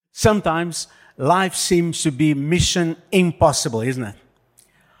Sometimes life seems to be mission impossible, isn't it?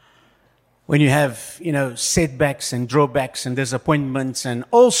 When you have, setbacks and drawbacks and disappointments and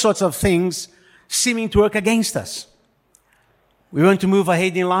all sorts of things seeming to work against us. We want to move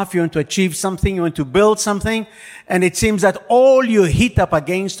ahead in life, you want to achieve something, you want to build something, and it seems that all you hit up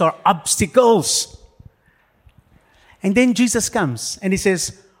against are obstacles. And then Jesus comes and he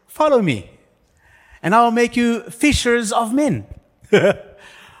says, follow me, and I will make you fishers of men.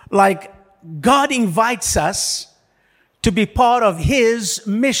 Like God invites us to be part of his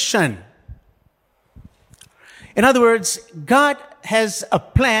mission. In other words, God has a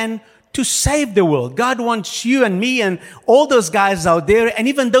plan to save the world. God wants you and me and all those guys out there, and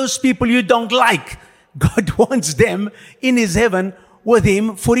even those people you don't like. God wants them in his heaven with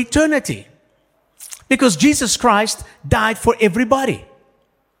him for eternity. Because Jesus Christ died for everybody.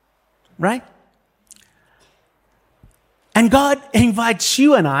 Right? And God invites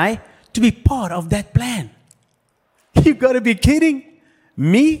you and I to be part of that plan. You've got to be kidding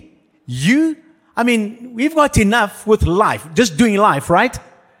me, you. I mean, we've got enough with life, just doing life, right?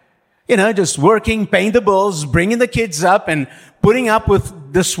 Just working, paying the bills, bringing the kids up and putting up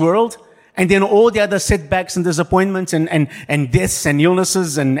with this world. And then all the other setbacks and disappointments and deaths and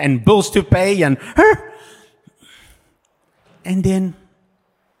illnesses and bills to pay and then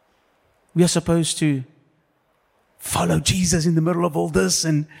we are supposed to follow Jesus in the middle of all this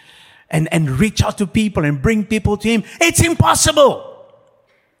and reach out to people and bring people to him. It's impossible.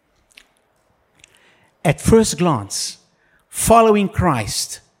 At first glance, following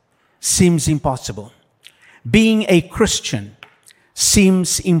Christ seems impossible. Being a Christian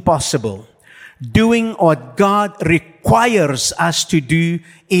seems impossible. Doing what God requires us to do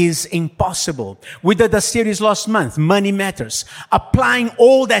is impossible. We did the series last month, Money Matters. Applying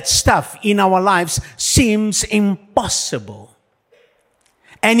all that stuff in our lives seems impossible.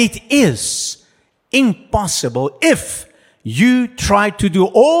 And it is impossible if you try to do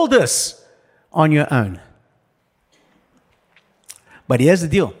all this on your own. But here's the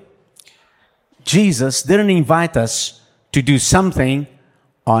deal. Jesus didn't invite us to do something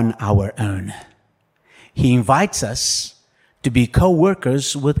on our own. He invites us to be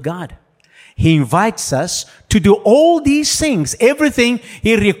co-workers with God. He invites us to do all these things, everything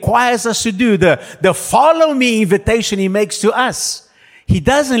he requires us to do, the follow me invitation he makes to us. He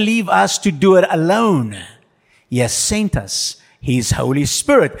doesn't leave us to do it alone. He has sent us his Holy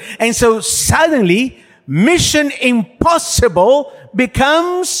Spirit. And so suddenly, mission impossible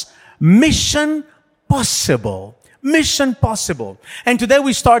becomes mission possible. Mission possible. And today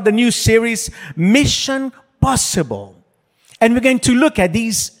we start the new series, Mission Possible. And we're going to look at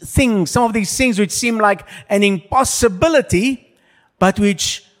these things, some of these things which seem like an impossibility, but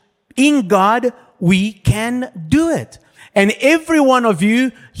which in God we can do it. And every one of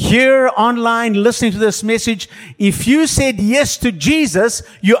you here online listening to this message, if you said yes to Jesus,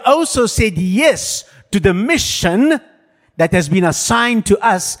 you also said yes to the mission that has been assigned to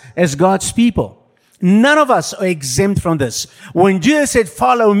us as God's people. None of us are exempt from this. When Jesus said,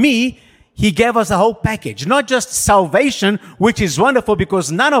 follow me, he gave us a whole package. Not just salvation, which is wonderful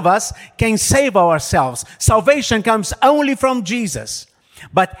because none of us can save ourselves. Salvation comes only from Jesus.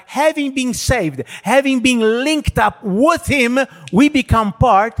 But having been saved, having been linked up with him, we become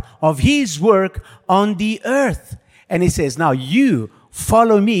part of his work on the earth. And he says, now you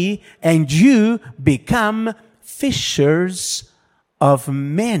follow me and you become fishers of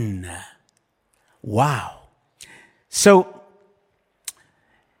men. Wow. So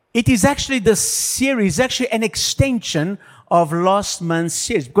it is actually the series, actually an extension of last month's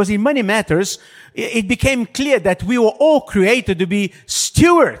series. Because in Money Matters, it became clear that we were all created to be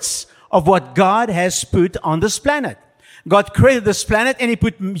stewards of what God has put on this planet. God created this planet and he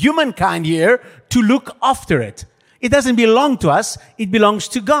put humankind here to look after it. It doesn't belong to us, it belongs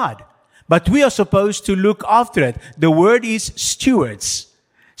to God. But we are supposed to look after it. The word is stewards.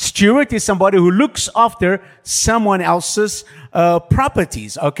 Steward is somebody who looks after someone else's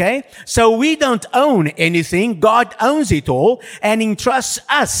properties, okay? So we don't own anything. God owns it all and entrusts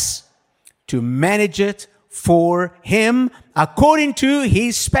us to manage it for him according to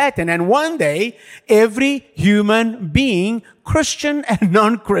his pattern. And one day, every human being, Christian and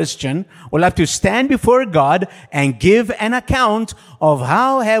non-Christian, will have to stand before God and give an account of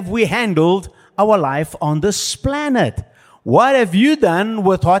how have we handled our life on this planet. What have you done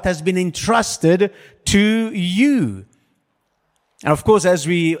with what has been entrusted to you? And of course, as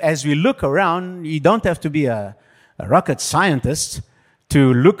we look around, you don't have to be a rocket scientist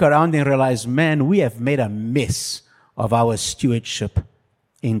to look around and realize, man, we have made a mess of our stewardship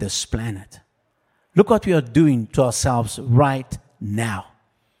in this planet. Look what we are doing to ourselves right now.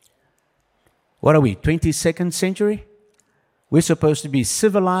 What are we, 22nd century? We're supposed to be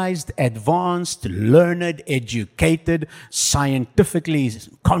civilized, advanced, learned, educated, scientifically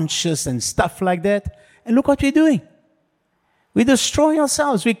conscious and stuff like that. And look what we're doing. We destroy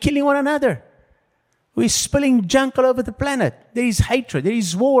ourselves. We're killing one another. We're spilling junk all over the planet. There is hatred. There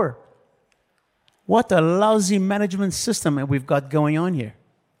is war. What a lousy management system we've got going on here.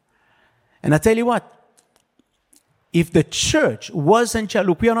 And I tell you what, if the church wasn't,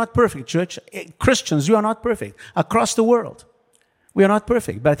 look, we are not perfect, church. Christians, we are not perfect. Across the world, we are not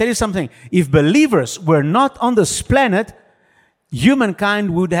perfect. But I tell you something, if believers were not on this planet,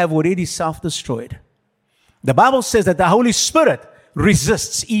 humankind would have already self-destroyed. The Bible says that the Holy Spirit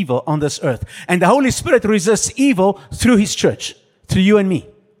resists evil on this earth. And the Holy Spirit resists evil through His church, through you and me.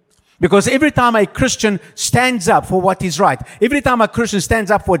 Because every time a Christian stands up for what is right, every time a Christian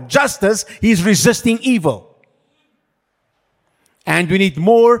stands up for justice, he is resisting evil. And we need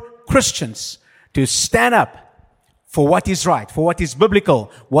more Christians to stand up for what is right, for what is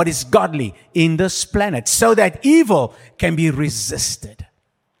biblical, what is godly in this planet, so that evil can be resisted.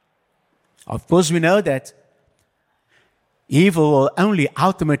 Of course, we know that evil will only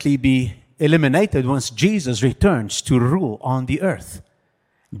ultimately be eliminated once Jesus returns to rule on the earth.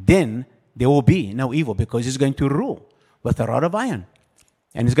 Then there will be no evil because He's going to rule with a rod of iron.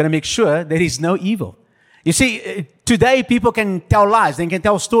 And He's going to make sure there is no evil. You see, today people can tell lies, they can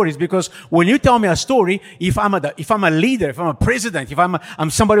tell stories, because when you tell me a story, if I'm a leader, if I'm a president, if I'm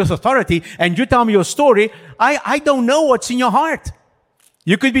somebody with authority, and you tell me your story, I don't know what's in your heart.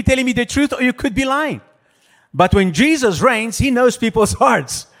 You could be telling me the truth or you could be lying. But when Jesus reigns, He knows people's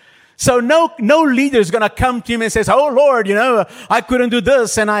hearts. So no leader is going to come to Him and says, oh Lord, I couldn't do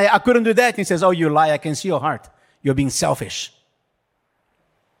this and I couldn't do that. And He says, oh, you lie. I can see your heart. You're being selfish.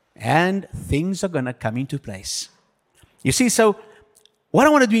 And things are going to come into place. You see, so what I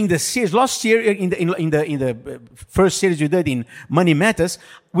want to do in this series, last year in the first series we did in Money Matters,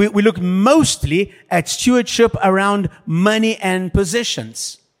 we looked mostly at stewardship around money and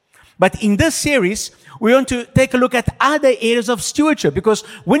possessions. But in this series, we want to take a look at other areas of stewardship, because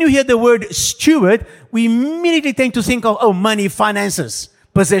when you hear the word steward, we immediately tend to think of, money, finances,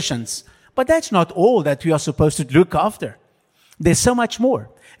 possessions. But that's not all that we are supposed to look after. There's so much more.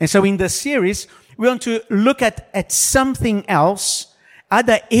 And so in this series, we want to look at something else,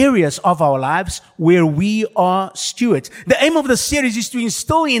 other areas of our lives where we are stewards. The aim of the series is to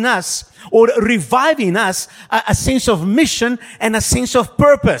instill in us or revive in us a sense of mission and a sense of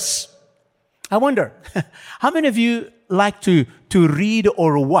purpose. I wonder, how many of you like to read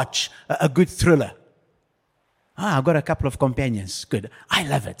or watch a good thriller? I've got a couple of companions. Good. I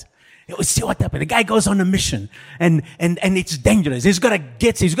love it. You see what happened. The guy goes on a mission and it's dangerous. He's got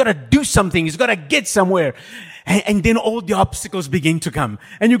to do something. He's got to get somewhere. And then all the obstacles begin to come.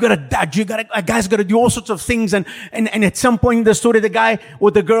 And you got to dodge. A guy's got to do all sorts of things. And at some point in the story, the guy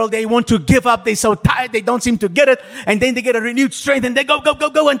or the girl, they want to give up. They're so tired. They don't seem to get it. And then they get a renewed strength and they go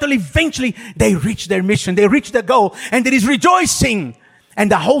until eventually they reach their mission. They reach the goal and there is rejoicing. And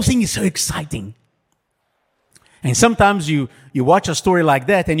the whole thing is so exciting. And sometimes you watch a story like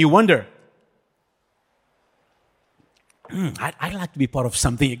that and you wonder, I'd like to be part of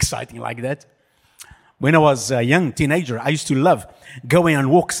something exciting like that. When I was a young teenager, I used to love going on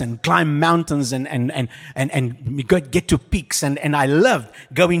walks and climb mountains and get to peaks. And I loved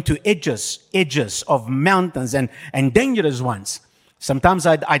going to edges of mountains and dangerous ones. Sometimes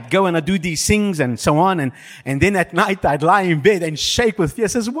I'd go and I'd do these things and so on. And then at night I'd lie in bed and shake with fear.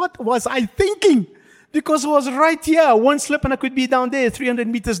 Says, what was I thinking? Because it was right here. One slip and I could be down there, 300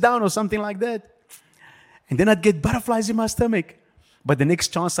 meters down or something like that. And then I'd get butterflies in my stomach. But the next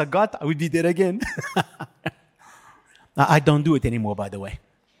chance I got, I would be there again. Now, I don't do it anymore, by the way.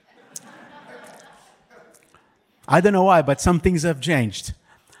 I don't know why, but some things have changed.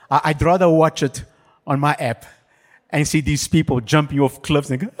 I'd rather watch it on my app and see these people jumping off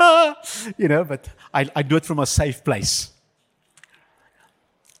cliffs and go, but I do it from a safe place.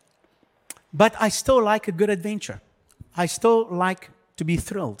 But I still like a good adventure. I still like to be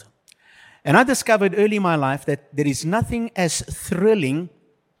thrilled. And I discovered early in my life that there is nothing as thrilling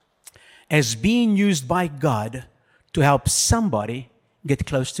as being used by God to help somebody get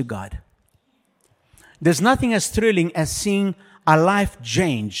close to God. There's nothing as thrilling as seeing a life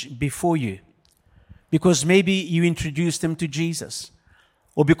change before you. Because maybe you introduced them to Jesus.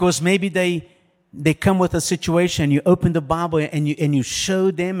 Or because maybe they come with a situation, you open the Bible and you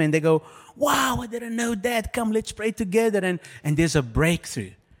show them and they go, wow, I didn't know that. Come, let's pray together. And there's a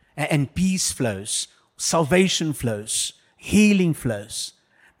breakthrough. And peace flows, salvation flows, healing flows.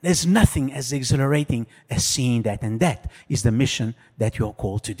 There's nothing as exhilarating as seeing that. And that is the mission that you're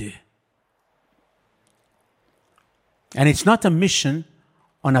called to do. And it's not a mission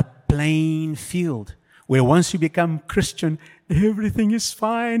on a plain field where once you become Christian, everything is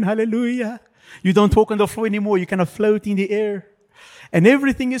fine. Hallelujah. You don't walk on the floor anymore. You kind of float in the air and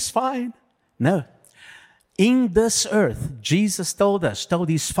everything is fine. No. In this earth, Jesus told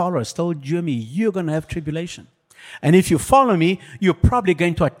his followers, told you and me, you're going to have tribulation. And if you follow me, you're probably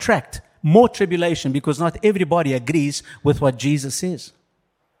going to attract more tribulation because not everybody agrees with what Jesus says.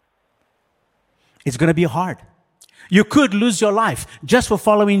 It's going to be hard. You could lose your life just for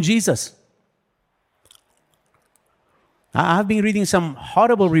following Jesus. I've been reading some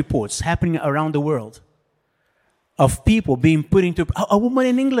horrible reports happening around the world of people being put into a woman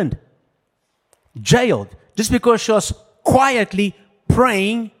in England, jailed, just because she was quietly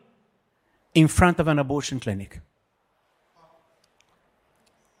praying in front of an abortion clinic.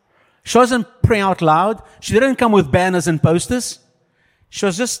 She wasn't praying out loud. She didn't come with banners and posters. She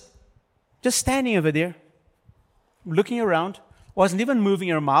was just standing over there, looking around, wasn't even moving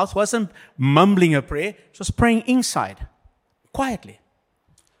her mouth, wasn't mumbling a prayer. She was praying inside, quietly.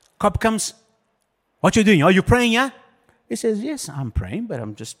 Cop comes, what you doing? Are you praying, yeah? He says, yes, I'm praying, but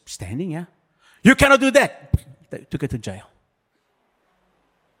I'm just standing, yeah. You cannot do that. They took her to jail.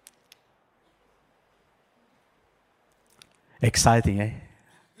 Exciting, eh?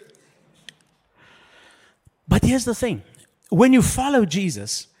 But here's the thing. When you follow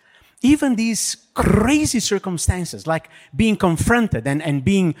Jesus, even these crazy circumstances, like being confronted and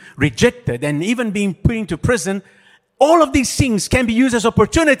being rejected and even being put into prison, all of these things can be used as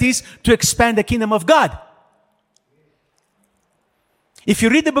opportunities to expand the kingdom of God. If you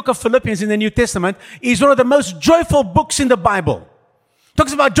read the book of Philippians in the New Testament, it's one of the most joyful books in the Bible. It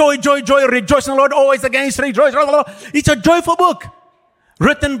talks about joy, joy, joy, rejoice in the Lord, always against, rejoice. Blah, blah, blah. It's a joyful book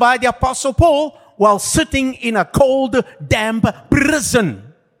written by the Apostle Paul while sitting in a cold, damp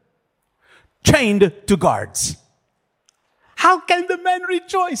prison, chained to guards. How can the man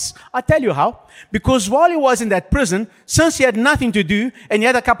rejoice? I'll tell you how. Because while he was in that prison, since he had nothing to do, and he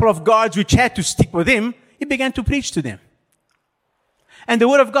had a couple of guards which had to stick with him, he began to preach to them. And the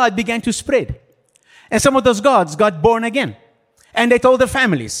word of God began to spread. And some of those guards got born again. And they told their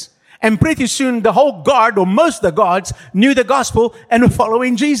families. And pretty soon the whole guard, or most of the guards, knew the gospel and were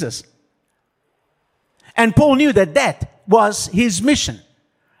following Jesus. And Paul knew that that was his mission.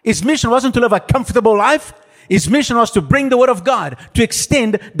 His mission wasn't to live a comfortable life. His mission was to bring the word of God, to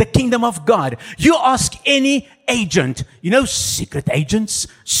extend the kingdom of God. You ask any agent, secret agents,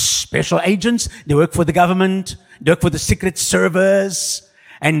 special agents, they work for the government, they work for the Secret Service.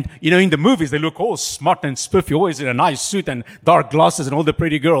 And, in the movies, they look all smart and spiffy, always in a nice suit and dark glasses and all the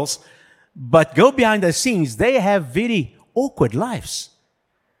pretty girls. But go behind the scenes, they have very awkward lives.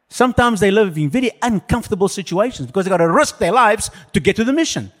 Sometimes they live in very uncomfortable situations because they've got to risk their lives to get to the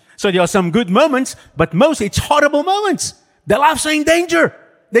mission. So there are some good moments, but mostly it's horrible moments. Their lives are in danger.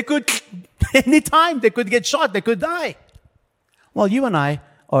 They could, anytime, they could get shot, they could die. Well, you and I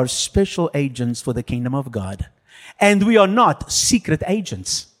are special agents for the kingdom of God. And we are not secret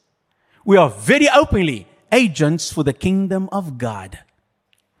agents. We are very openly agents for the kingdom of God.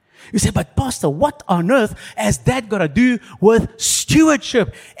 You say, but Pastor, what on earth has that got to do with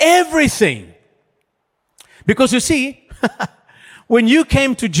stewardship? Everything. Because you see, when you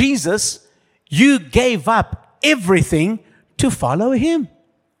came to Jesus, you gave up everything to follow him.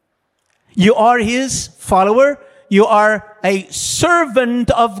 You are his follower. You are a servant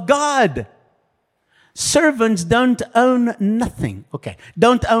of God. Servants don't own nothing. Okay,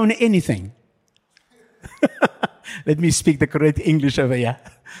 don't own anything. Let me speak the correct English over here.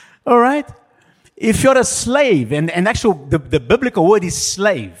 All right? If you're a slave, and actually the biblical word is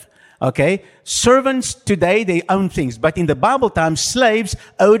slave. Okay? Servants today, they own things. But in the Bible times, slaves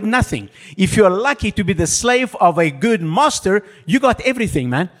owed nothing. If you're lucky to be the slave of a good master, you got everything,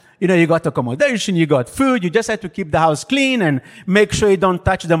 man. You got accommodation, you got food, you just had to keep the house clean and make sure you don't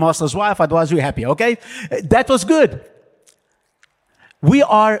touch the master's wife, otherwise you're happy, okay? That was good. We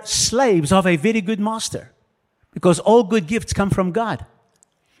are slaves of a very good master because all good gifts come from God.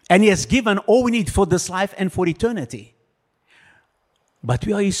 And he has given all we need for this life and for eternity. But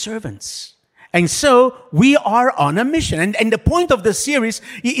we are his servants. And so we are on a mission. And the point of this series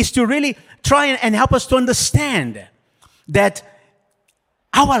is to really try and help us to understand that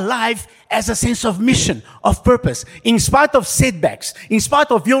our life has a sense of mission, of purpose. In spite of setbacks, in spite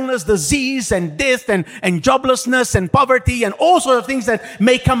of illness, disease, and death, and joblessness, and poverty, and all sorts of things that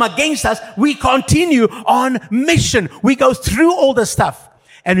may come against us, we continue on mission. We go through all the stuff.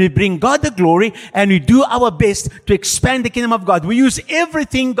 and we bring God the glory, and we do our best to expand the kingdom of God. We use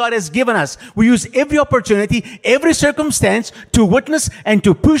everything God has given us. We use every opportunity, every circumstance to witness and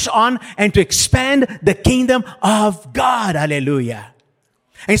to push on and to expand the kingdom of God. Hallelujah.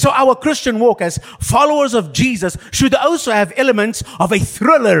 And so our Christian walk as followers of Jesus should also have elements of a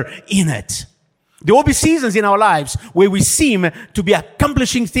thriller in it. There will be seasons in our lives where we seem to be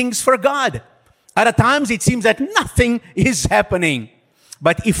accomplishing things for God. Other times it seems that nothing is happening.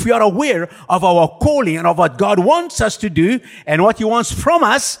 But if we are aware of our calling and of what God wants us to do and what He wants from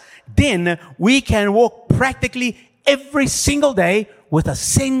us, then we can walk practically every single day with a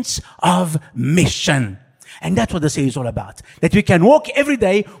sense of mission. And that's what the series is all about. That we can walk every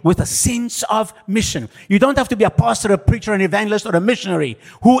day with a sense of mission. You don't have to be a pastor, a preacher, an evangelist, or a missionary.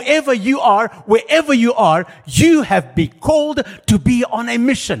 Whoever you are, wherever you are, you have been called to be on a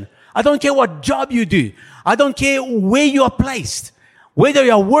mission. I don't care what job you do. I don't care where you are placed. Whether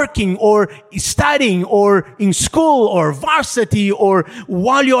you are working or studying or in school or varsity or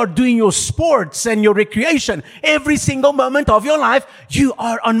while you are doing your sports and your recreation, every single moment of your life, you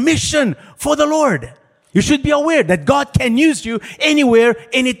are on mission for the Lord. You should be aware that God can use you anywhere,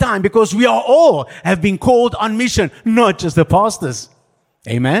 anytime, because we are all have been called on mission, not just the pastors.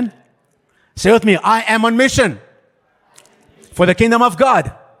 Amen? Say with me, I am on mission for the kingdom of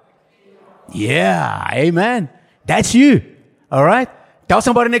God. Yeah, amen. That's you. All right? Tell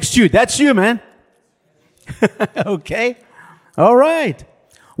somebody next to you, that's you, man. Okay? All right.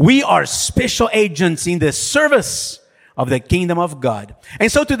 We are special agents in the service of the kingdom of God.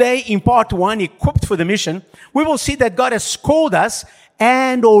 And so today, in part 1, Equipped for the Mission, we will see that God has called us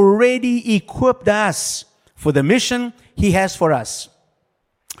and already equipped us for the mission He has for us.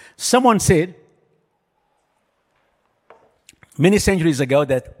 Someone said many centuries ago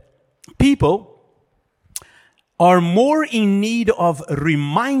that people are more in need of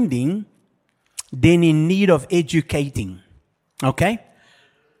reminding than in need of educating. Okay?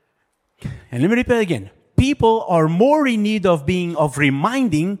 And let me repeat again. People are more in need of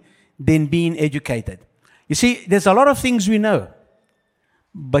reminding than being educated. You see, there's a lot of things we know,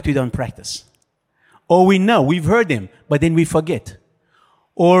 but we don't practice. Or we know, we've heard them, but then we forget.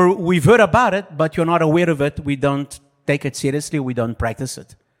 Or we've heard about it, but you're not aware of it. We don't take it seriously. We don't practice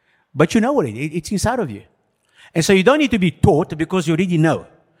it. But you know what it's inside of you. And so you don't need to be taught because you already know.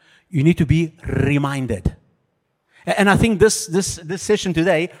 You need to be reminded. And I think this session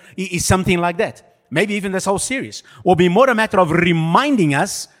today is something like that. Maybe even this whole series will be more a matter of reminding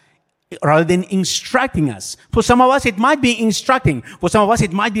us rather than instructing us. For some of us, it might be instructing. For some of us,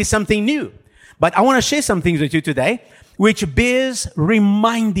 it might be something new. But I want to share some things with you today, which bears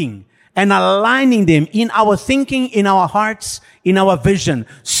reminding and aligning them in our thinking, in our hearts, in our vision,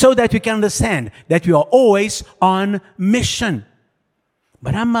 so that we can understand that we are always on mission.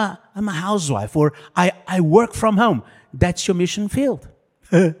 But I'm a housewife, or I work from home. That's your mission field.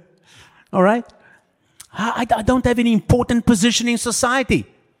 All right? I don't have any important position in society.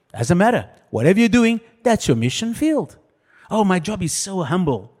 Doesn't matter. Whatever you're doing, that's your mission field. Oh, my job is so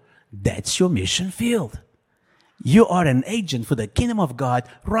humble. That's your mission field. You are an agent for the kingdom of God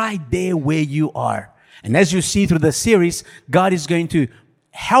right there where you are. And as you see through the series, God is going to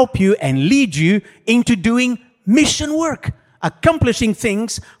help you and lead you into doing mission work, accomplishing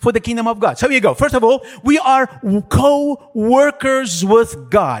things for the kingdom of God. So here you go. First of all, we are co-workers with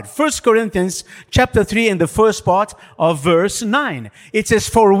God. 1 Corinthians chapter 3 in the first part of verse 9. It says,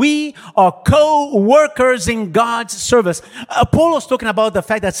 for we are co-workers in God's service. Paul was talking about the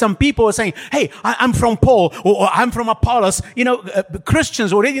fact that some people are saying, hey, I'm from Paul or I'm from Apollos. You know,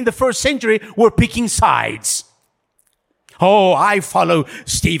 Christians already in the first century were picking sides. Oh, I follow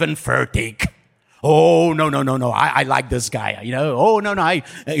Stephen Furtick. Oh, no. I like this guy, you know. Oh, no.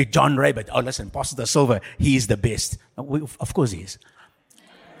 John Rabbit. Oh, listen, Pastor Da Silva, he's the best. Of course he is.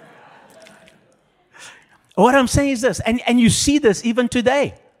 What I'm saying is this, and you see this even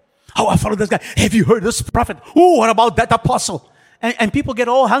today. Oh, I follow this guy. Have you heard this prophet? Oh, what about that apostle? And people get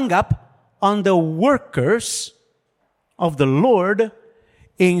all hung up on the workers of the Lord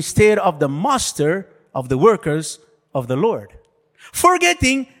instead of the master of the workers of the Lord.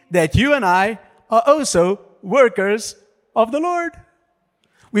 Forgetting that you and I are also workers of the Lord.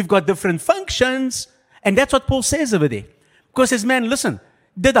 We've got different functions, and that's what Paul says over there. Because he says, man, listen,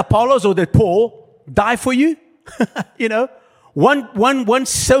 did Apollos or did Paul die for you? You know, one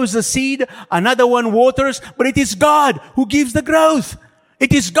sows the seed, another one waters, but it is God who gives the growth.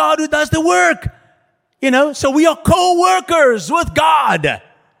 It is God who does the work. You know, so we are co-workers with God.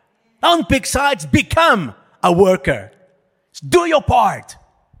 Don't pick sides, become a worker. Do your part.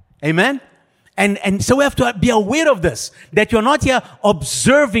 Amen? And so we have to be aware of this, that you're not here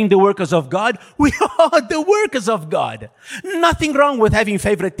observing the workers of God. We are the workers of God. Nothing wrong with having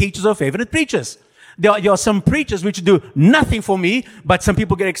favorite teachers or favorite preachers. There are some preachers which do nothing for me, but some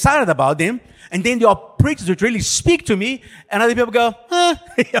people get excited about them. And then there are preachers which really speak to me, and other people go,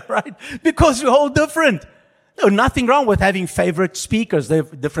 yeah, right? Because we're all different. No, nothing wrong with having favorite speakers,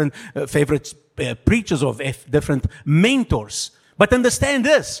 different favorite preachers or different mentors. But understand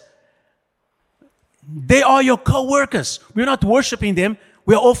this. They are your co-workers. We're not worshiping them.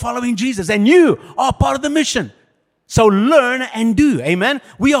 We are all following Jesus. And you are part of the mission. So learn and do. Amen?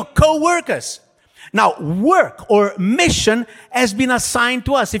 We are co-workers. Now, work or mission has been assigned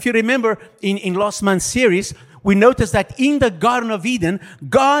to us. If you remember in last month's series, we noticed that in the Garden of Eden,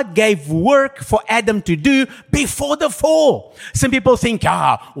 God gave work for Adam to do before the fall. Some people think,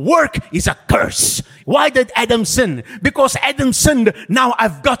 work is a curse. Why did Adam sin? Because Adam sinned, now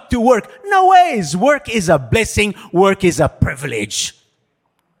I've got to work. No ways. Work is a blessing. Work is a privilege.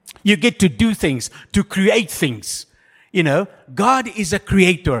 You get to do things, to create things. You know, God is a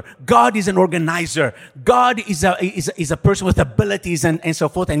creator. God is an organizer. God is a person with abilities and so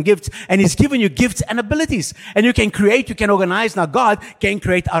forth and gifts. And He's given you gifts and abilities. And you can create, you can organize. Now God can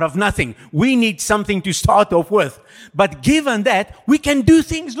create out of nothing. We need something to start off with. But given that, we can do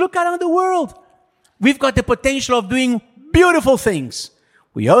things. Look around the world. We've got the potential of doing beautiful things.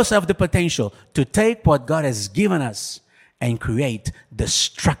 We also have the potential to take what God has given us and create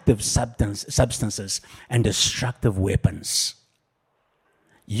destructive substances and destructive weapons.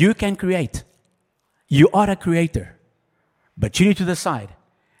 You can create. You are a creator. But you need to decide,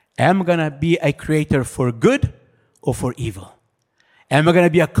 am I going to be a creator for good or for evil? Am I going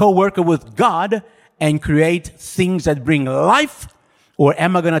to be a co-worker with God and create things that bring life? Or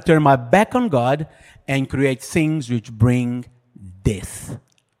am I going to turn my back on God and create things which bring death?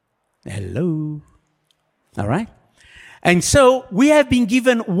 Hello. All right? And so we have been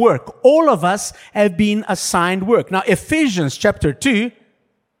given work. All of us have been assigned work. Now, Ephesians chapter 2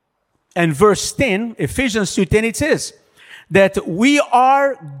 and verse 10, Ephesians 2:10, it says that we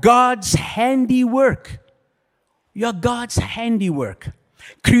are God's handiwork. You are God's handiwork.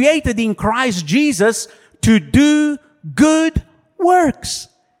 Created in Christ Jesus to do good works.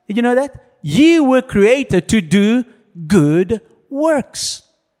 Did you know that? You were created to do good works.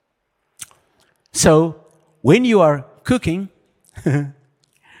 So, when you are cooking,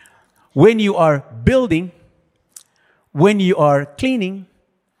 when you are building, when you are cleaning,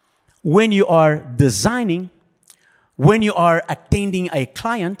 when you are designing, when you are attending a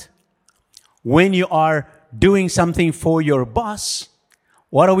client, when you are doing something for your boss,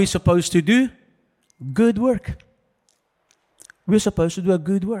 what are we supposed to do? Good work. We're supposed to do a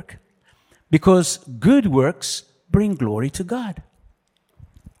good work. Because good works bring glory to God.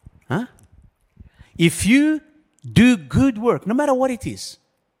 Huh? If you do good work, no matter what it is,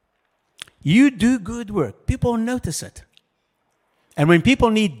 you do good work, people notice it. And when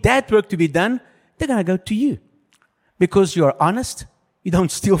people need that work to be done, they're going to go to you. Because you're honest, you don't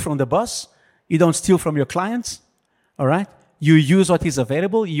steal from the boss, you don't steal from your clients, all right? You use what is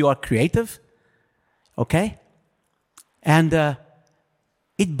available, you are creative, okay? And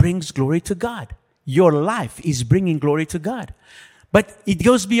it brings glory to God. Your life is bringing glory to God. But it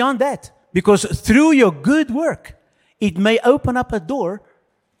goes beyond that. Because through your good work, it may open up a door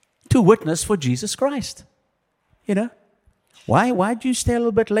to witness for Jesus Christ. You know? Why'd you stay a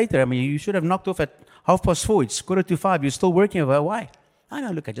little bit later? I mean, you should have knocked off at 4:30. It's 4:45. You're still working. Why? I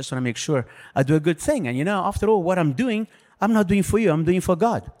know, look, I just want to make sure I do a good thing. And you know, after all, what I'm doing, I'm not doing for you. I'm doing for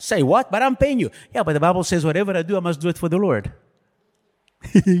God. Say what? But I'm paying you. Yeah, but the Bible says whatever I do, I must do it for the Lord.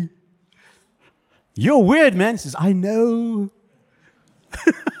 You're weird, man. He says, I know.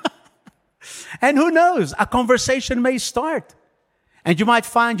 And who knows? A conversation may start. And you might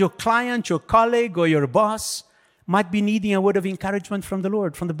find your client, your colleague, or your boss might be needing a word of encouragement from the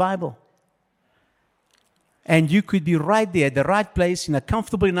Lord, from the Bible. And you could be right there at the right place in a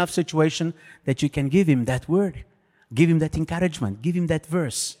comfortable enough situation that you can give him that word. Give him that encouragement. Give him that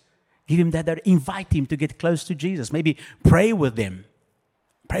verse. Give him that, invite him to get close to Jesus. Maybe pray with them.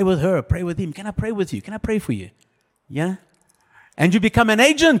 Pray with her. Pray with him. Can I pray with you? Can I pray for you? Yeah? And you become an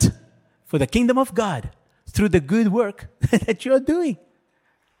agent for the kingdom of God through the good work that you are doing.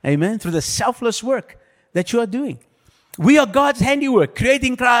 Amen? Through the selfless work that you are doing. We are God's handiwork,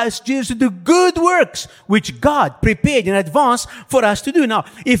 creating Christ Jesus to do good works, which God prepared in advance for us to do. Now,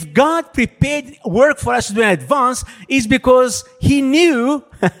 if God prepared work for us to do in advance, it's because He knew,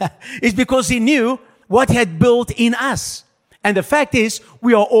 what He had built in us. And the fact is,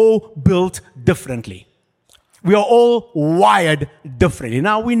 we are all built differently. We are all wired differently.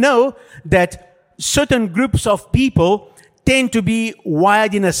 Now, we know that certain groups of people tend to be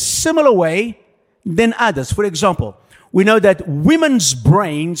wired in a similar way than others. For example, we know that women's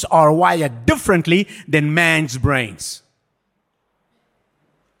brains are wired differently than man's brains.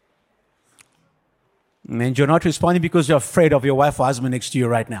 And you're not responding because you're afraid of your wife or husband next to you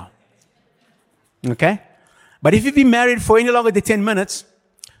right now. Okay? But if you've been married for any longer than 10 minutes,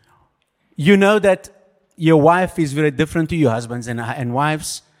 you know that your wife is very different to your husbands, and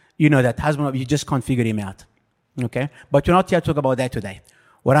wives, you know that husband, you just can't figure him out. Okay? But we're not here to talk about that today.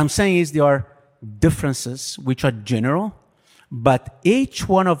 What I'm saying is there are differences which are general, but each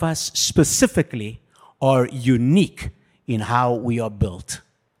one of us specifically are unique in how we are built.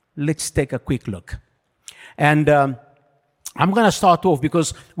 Let's take a quick look. And I'm going to start off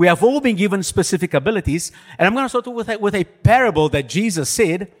because we have all been given specific abilities, and I'm going to start off with a parable that Jesus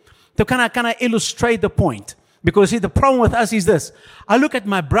said to kind of illustrate the point. Because see, the problem with us is this. I look at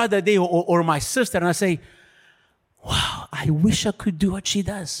my brother there or my sister and I say, wow, I wish I could do what she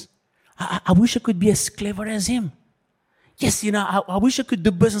does. I wish I could be as clever as him. Yes, I wish I could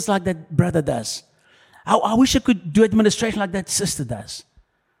do business like that brother does. I wish I could do administration like that sister does.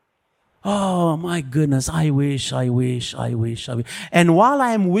 Oh my goodness, I wish. And while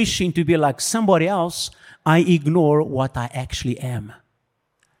I am wishing to be like somebody else, I ignore what I actually am.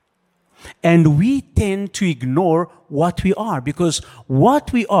 And we tend to ignore what we are because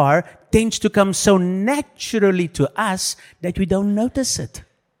what we are tends to come so naturally to us that we don't notice it.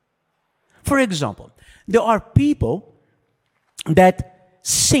 For example, there are people that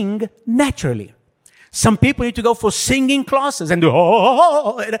sing naturally. Some people need to go for singing classes and do,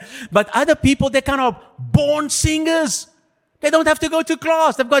 but other people, they're kind of born singers. They don't have to go to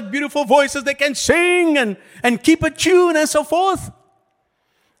class. They've got beautiful voices. They can sing and keep a tune and so forth.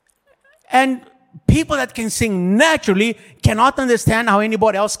 And people that can sing naturally cannot understand how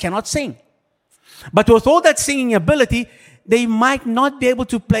anybody else cannot sing. But with all that singing ability, they might not be able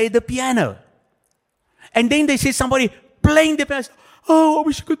to play the piano. And then they see somebody playing the piano. Oh, I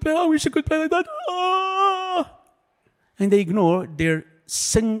wish I could play like that. Oh. And they ignore their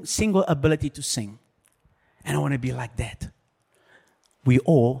single ability to sing. And I want to be like that. We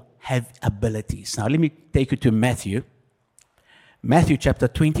all have abilities. Now, let me take you to Matthew. Matthew chapter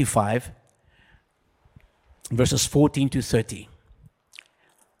 25, verses 14 to 30.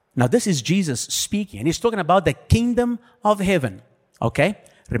 Now, this is Jesus speaking, and he's talking about the kingdom of heaven. Okay?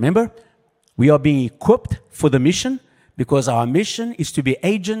 Remember, we are being equipped for the mission because our mission is to be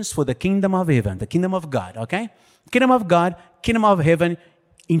agents for the kingdom of heaven, the kingdom of God. Okay? Kingdom of God, kingdom of heaven,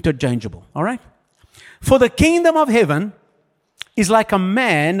 interchangeable. All right? For the kingdom of heaven is like a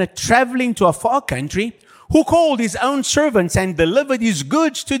man traveling to a far country who called his own servants and delivered his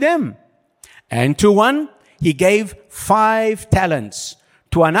goods to them. And to one, he gave 5 talents.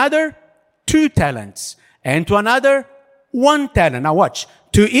 To another, 2 talents. And to another, 1 talent. Now watch.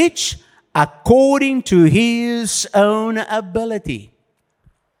 To each, according to his own ability.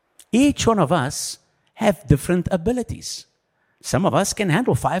 Each one of us have different abilities. Some of us can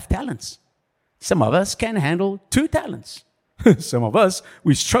handle 5 talents. Some of us can handle 2 talents. Some of us,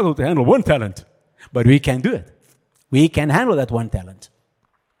 we struggle to handle 1 talent. But we can do it. We can handle that 1 talent.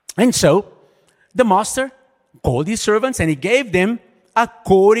 And so, the master called his servants and he gave them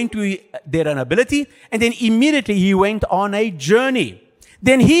according to their own ability. And then immediately he went on a journey.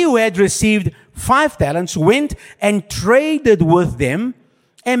 Then he who had received 5 talents went and traded with them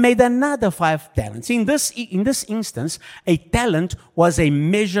and made another 5 talents. In this instance, a talent was a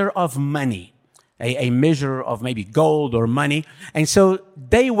measure of money. A measure of maybe gold or money. And so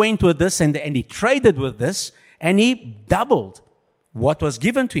they went with this and he traded with this and he doubled what was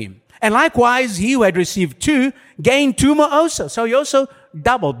given to him. And likewise, he who had received 2 gained 2 more also. So he also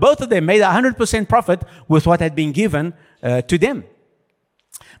doubled. Both of them made 100% profit with what had been given to them.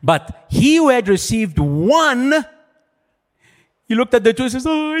 But he who had received 1, he looked at the 2 and says,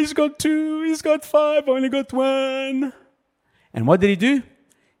 oh, he's got 2, he's got 5, I only got 1. And what did he do?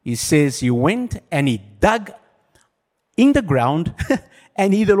 He says he went and he dug in the ground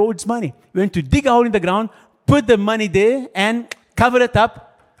and hid the Lord's money. He went to dig a hole in the ground, put the money there and covered it up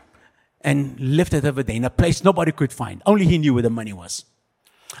and left it over there in a place nobody could find. Only he knew where the money was.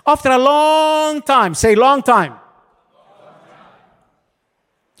 After a long time, say long time.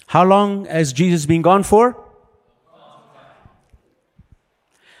 How long has Jesus been gone for?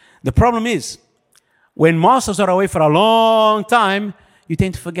 The problem is, when masters are away for a long time, you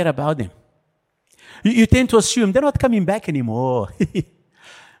tend to forget about them. You tend to assume they're not coming back anymore.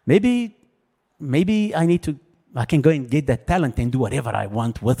 Maybe I can go and get that talent and do whatever I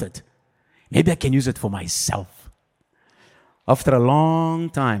want with it. Maybe I can use it for myself. After a long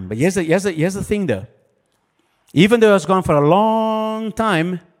time. But here's the thing though. Even though I was gone for a long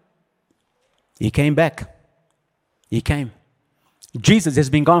time, he came back. He came. Jesus has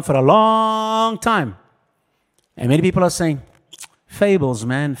been gone for a long time. And many people are saying, fables,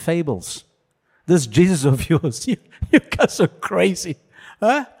 man, fables. This Jesus of yours, you guys are crazy.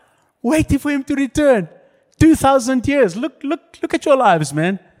 Huh? Waiting for him to return. 2,000 years. Look at your lives,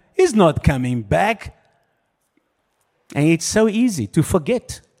 man. He's not coming back. And it's so easy to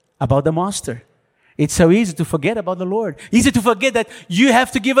forget about the Master. It's so easy to forget about the Lord. Easy to forget that you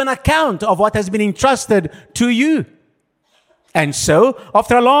have to give an account of what has been entrusted to you. And so,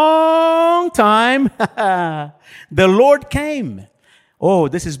 after a long time, the Lord came. Oh,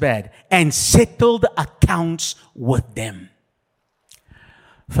 this is bad. And settled accounts with them.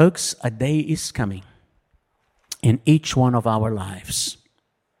 Folks, a day is coming in each one of our lives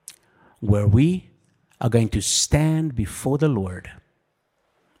where we are going to stand before the Lord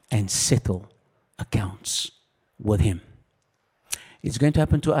and settle accounts with Him. It's going to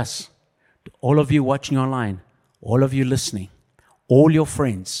happen to us, to all of you watching online, all of you listening, all your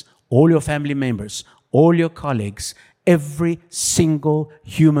friends, all your family members, all your colleagues, every single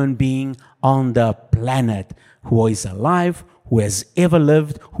human being on the planet who is alive, who has ever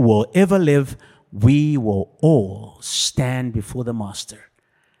lived, who will ever live, we will all stand before the Master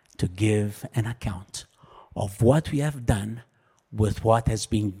to give an account of what we have done with what has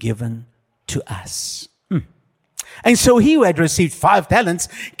been given to us. And so he who had received 5 talents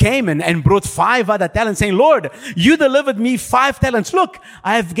came and brought 5 other talents, saying, Lord, you delivered me 5 talents. Look,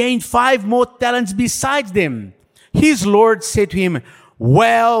 I have gained 5 more talents besides them. His Lord said to him,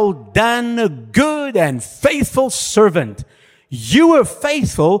 well done, good and faithful servant. You were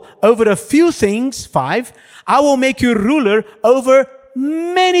faithful over a few things, 5. I will make you ruler over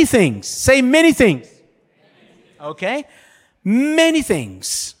many things. Say many things. Okay? Many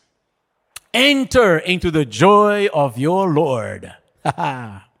things. Enter into the joy of your Lord.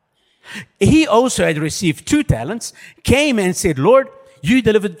 He also had received 2 talents, came and said, Lord, you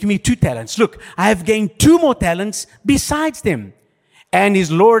delivered to me 2 talents. Look, I have gained 2 more talents besides them. And his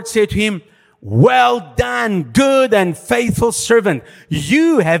Lord said to him, well done, good and faithful servant.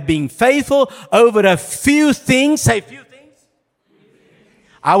 You have been faithful over a few things. Say few things.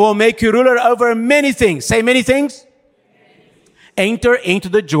 I will make you ruler over many things. Say many things. Enter into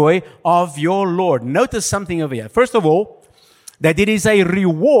the joy of your Lord. Notice something over here. First of all, that it is a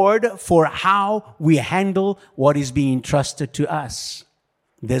reward for how we handle what is being entrusted to us.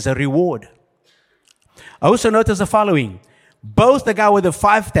 There's a reward. Also notice the following. Both the guy with the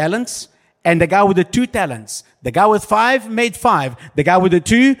 5 talents and the guy with the 2 talents. The guy with 5 made 5. The guy with the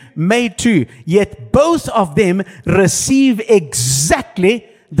 2 made 2. Yet both of them receive exactly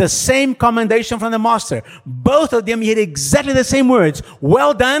the same commendation from the Master. Both of them had exactly the same words.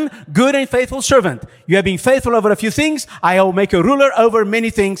 Well done, good and faithful servant. You have been faithful over a few things. I will make you ruler over many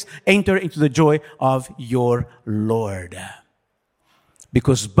things. Enter into the joy of your Lord.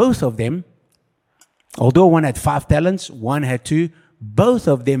 Because both of them, although one had 5 talents, one had 2, both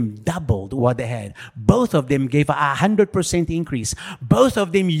of them doubled what they had. Both of them gave 100% increase. Both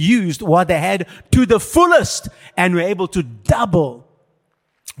of them used what they had to the fullest and were able to double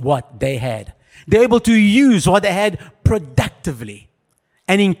what they had. They're able to use what they had productively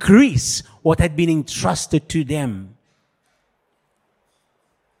and increase what had been entrusted to them.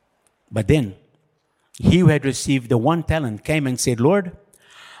 But then, he who had received the 1 talent came and said, Lord,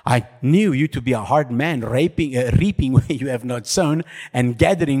 I knew you to be a hard man, reaping where you have not sown and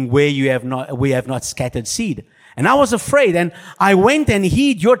gathering where you have not scattered seed. And I was afraid, and I went and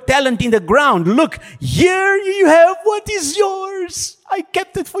hid your talent in the ground. Look, here you have what is yours. I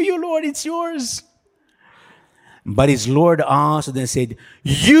kept it for you, Lord. It's yours. But his Lord answered and said,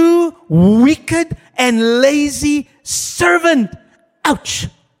 you wicked and lazy servant. Ouch.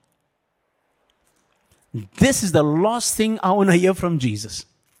 This is the last thing I want to hear from Jesus.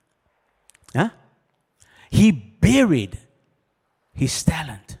 Huh? He buried his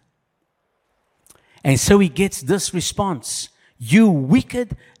talent. And so he gets this response. You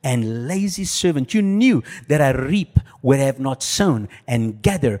wicked and lazy servant. You knew that I reap where I have not sown and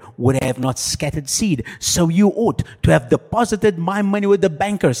gather where I have not scattered seed. So you ought to have deposited my money with the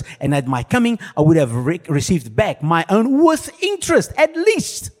bankers. And at my coming, I would have received back my own with interest, at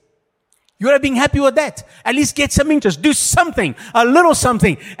least. You are being happy with that. At least get some interest. Do something, a little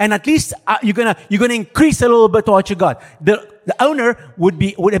something, and at least you're gonna increase a little bit what you got. The owner would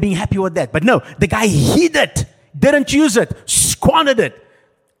have been happy with that, but no, the guy hid it, didn't use it, squandered it,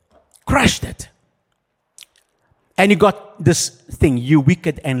 crushed it. And you got this thing, you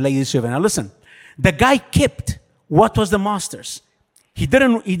wicked and lazy servant. Now listen, the guy kept what was the master's. He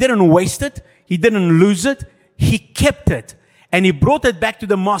didn't waste it. He didn't lose it. He kept it. And he brought it back to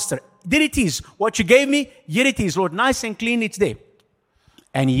the master. There it is. What you gave me, here it is, Lord. Nice and clean, it's there.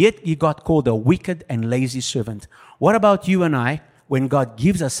 And yet he got called a wicked and lazy servant. What about you and I when God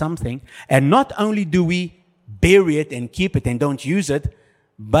gives us something, and not only do we bury it and keep it and don't use it,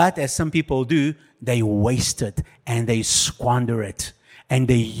 but as some people do, they waste it and they squander it and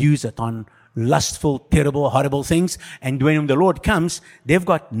they use it on lustful, terrible, horrible things. And when the Lord comes, they've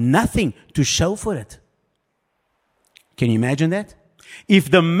got nothing to show for it. Can you imagine that? If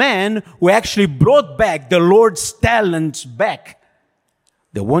the man who actually brought back the Lord's talents back,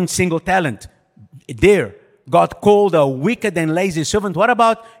 the one single talent, there, got called a wicked and lazy servant, what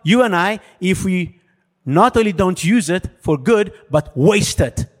about you and I if we not only don't use it for good, but waste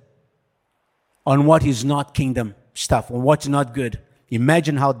it on what is not kingdom stuff, on what's not good?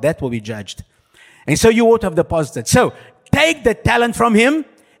 Imagine how that will be judged. And so you ought to have deposited. So take the talent from him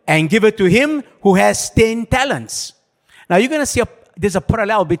and give it to him who has 10 talents. Now you're going to see there's a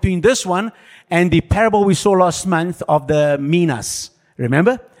parallel between this one and the parable we saw last month of the minas.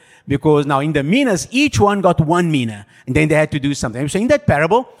 Remember? Because now in the minas, each one got 1 mina. And then they had to do something. So in that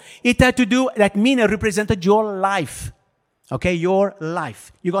parable, it had to do, that mina represented your life. Okay? Your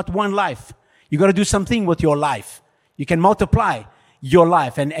life. You got 1 life. You got to do something with your life. You can multiply your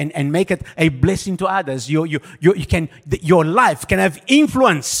life and make it a blessing to others. Your life can have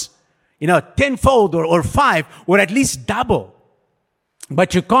influence, tenfold or 5 or at least double.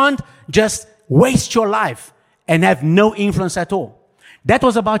 But you can't just waste your life and have no influence at all. That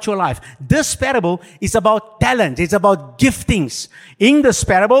was about your life. This parable is about talent. It's about giftings. In this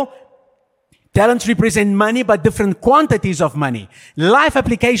parable, talents represent money, but different quantities of money. Life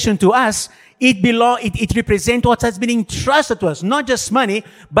application to us, it represents what has been entrusted to us. Not just money,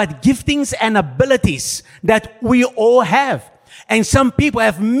 but giftings and abilities that we all have. And some people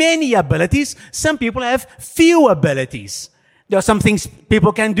have many abilities. Some people have few abilities. There are some things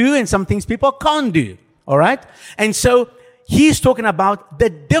people can do and some things people can't do. All right? And so he's talking about the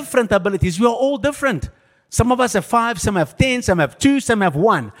different abilities. We are all different. Some of us have 5, some have 10, some have 2, some have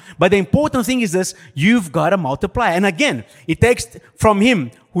 1. But the important thing is this, you've got to multiply. And again, it takes from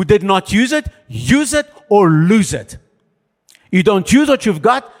him who did not use it or lose it. You don't use what you've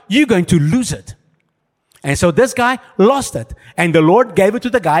got, you're going to lose it. And so this guy lost it. And the Lord gave it to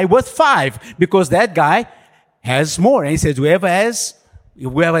the guy with 5 because that guy has more. And he says, whoever has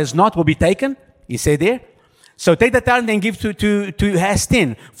not will be taken. He said there. So take the talent and give to who has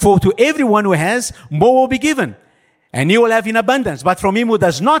 10. For to everyone who has, more will be given. And he will have in abundance. But from him who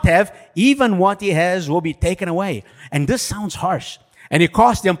does not have, even what he has will be taken away. And this sounds harsh. And he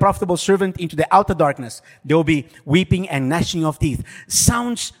cast the unprofitable servant into the outer darkness. There will be weeping and gnashing of teeth.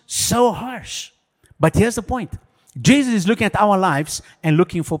 Sounds so harsh. But here's the point. Jesus is looking at our lives and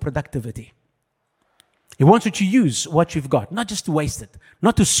looking for productivity. He wants you to use what you've got, not just to waste it,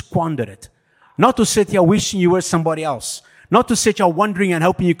 not to squander it, not to sit here wishing you were somebody else, not to sit here wondering and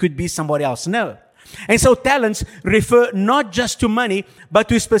hoping you could be somebody else. No. And so talents refer not just to money, but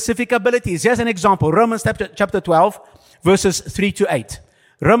to specific abilities. Here's an example. Romans chapter 12, verses 3 to 8.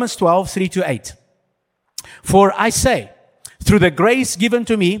 Romans 12, 3 to 8. For I say, through the grace given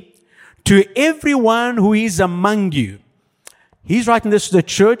to me, to everyone who is among you. He's writing this to the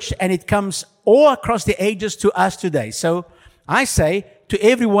church, and it comes all across the ages to us today. So I say to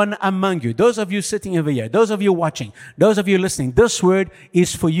everyone among you, those of you sitting over here, those of you watching, those of you listening, this word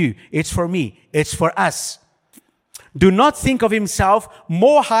is for you. It's for me. It's for us. Do not think of himself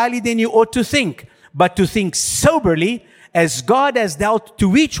more highly than you ought to think, but to think soberly, as God has dealt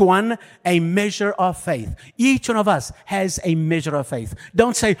to each one a measure of faith. Each one of us has a measure of faith.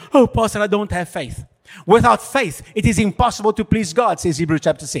 Don't say, oh, Pastor, I don't have faith. Without faith, it is impossible to please God, says Hebrews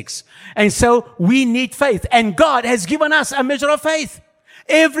chapter 6. And so we need faith. And God has given us a measure of faith.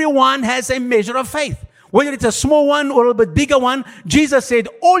 Everyone has a measure of faith. Whether it's a small one or a bit bigger one, Jesus said,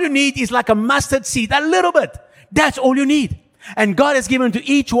 all you need is like a mustard seed, a little bit. That's all you need. And God has given to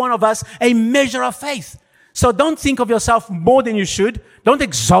each one of us a measure of faith. So don't think of yourself more than you should. Don't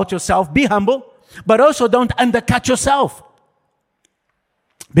exalt yourself. Be humble. But also don't undercut yourself.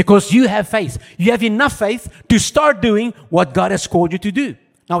 Because you have faith. You have enough faith to start doing what God has called you to do.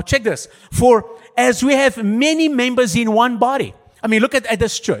 Now check this. For as we have many members in one body. I mean, look at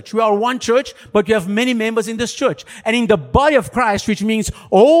this church. We are one church, but we have many members in this church. And in the body of Christ, which means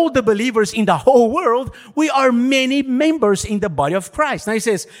all the believers in the whole world, we are many members in the body of Christ. Now he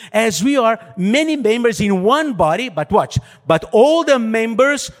says, as we are many members in one body, but watch, but all the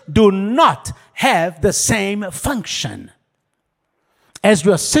members do not have the same function. As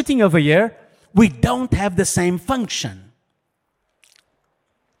you are sitting over here, we don't have the same function.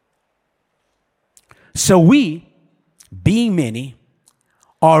 So we, being many,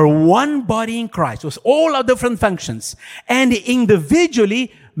 are one body in Christ with all our different functions and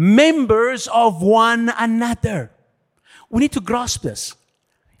individually members of one another. We need to grasp this.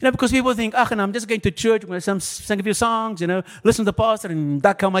 Because people think, I'm just going to church, I'm going to sing a few songs, listen to the pastor and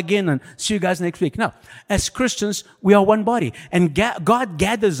duck home again and see you guys next week. No. As Christians, we are one body. And God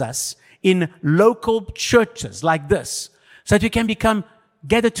gathers us in local churches like this so that we can become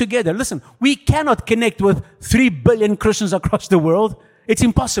gathered together. Listen, we cannot connect with 3 billion Christians across the world. It's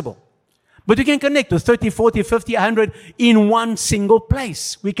impossible. But we can connect with 30, 40, 50, 100 in one single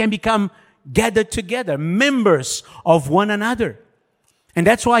place. We can become gathered together, members of one another. And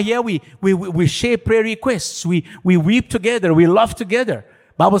that's why here we share prayer requests. We weep together. We laugh together.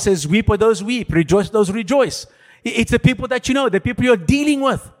 Bible says, weep with those weep, rejoice with those rejoice. It's the people that you know, the people you're dealing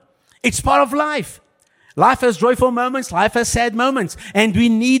with. It's part of life. Life has joyful moments. Life has sad moments. And we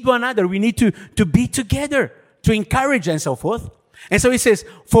need one another. We need to be together, to encourage and so forth. And so he says,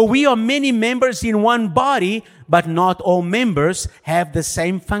 for we are many members in one body, but not all members have the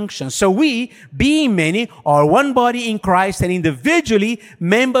same function. So we, being many, are one body in Christ and individually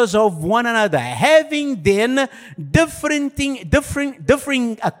members of one another, having then gifts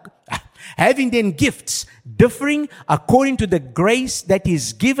differing according to the grace that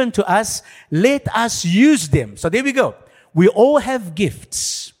is given to us. Let us use them. So there we go. We all have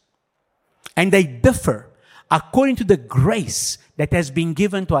gifts and they differ according to the grace that has been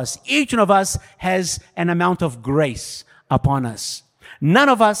given to us. Each one of us has an amount of grace upon us. None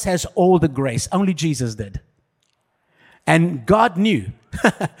of us has all the grace. Only Jesus did. And God knew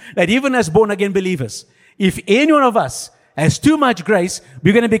that even as born-again believers, if any one of us has too much grace,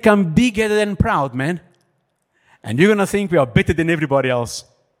 we're going to become big-headed and proud, man. And you're going to think we are better than everybody else.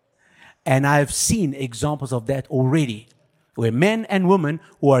 And I've seen examples of that already, where men and women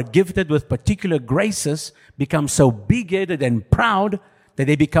who are gifted with particular graces become so big-headed and proud that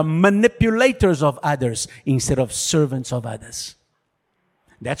they become manipulators of others instead of servants of others.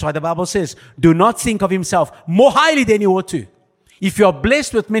 That's why the Bible says, do not think of himself more highly than you ought to. If you are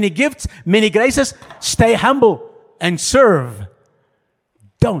blessed with many gifts, many graces, stay humble and serve.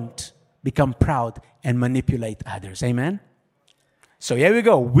 Don't become proud and manipulate others. Amen? So here we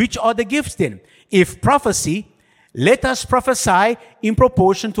go. Which are the gifts then? If prophecy, let us prophesy in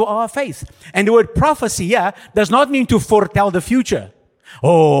proportion to our faith. And the word prophecy here does not mean to foretell the future.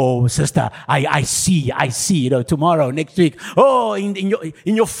 Oh, sister, I see, tomorrow, next week. Oh, in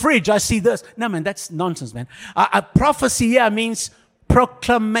your fridge, I see this. No, man, that's nonsense, man. A prophecy here means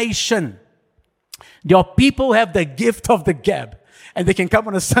proclamation. There are people who have the gift of the gab, and they can come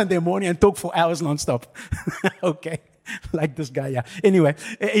on a Sunday morning and talk for hours nonstop. Okay. Like this guy, yeah. Anyway,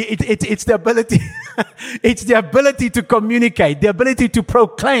 it's the ability, it's the ability to communicate, the ability to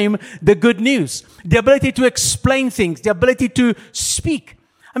proclaim the good news, the ability to explain things, the ability to speak.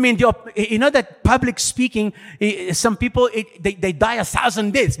 I mean, you know that public speaking, some people, they die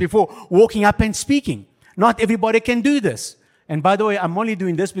 1,000 deaths before walking up and speaking. Not everybody can do this. And by the way, I'm only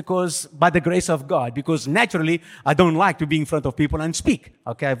doing this because, by the grace of God, because naturally, I don't like to be in front of people and speak.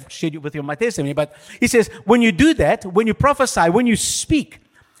 Okay, I've shared with you my testimony. But he says, when you do that, when you prophesy, when you speak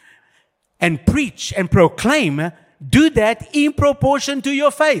and preach and proclaim, do that in proportion to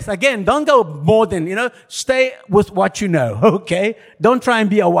your faith. Again, don't go more than, stay with what you know. Okay? Don't try and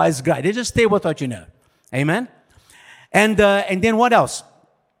be a wise guy. Just stay with what you know. Amen? And then what else?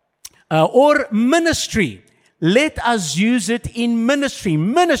 Or ministry. Let us use it in ministry.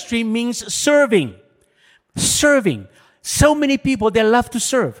 Ministry means serving. Serving. So many people, they love to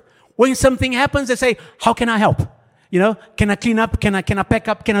serve. When something happens, they say, how can I help? Can I clean up? Can I pack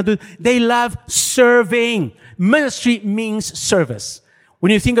up? Can I do? They love serving. Ministry means service.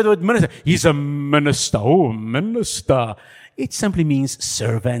 When you think of the word minister, he's a minister. Oh, minister. It simply means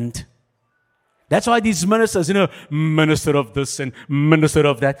servant. That's why these ministers, minister of this and minister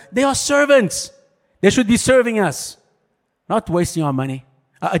of that, they are servants. They should be serving us, not wasting our money.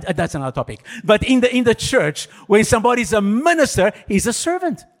 That's another topic. But in the church, when somebody's a minister, he's a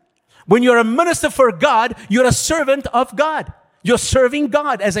servant. When you're a minister for God, you're a servant of God. You're serving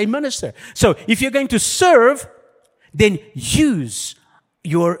God as a minister. So if you're going to serve, then use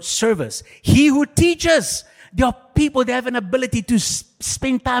your service. He who teaches. There are people that have an ability to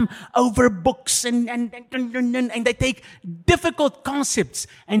spend time over books and they take difficult concepts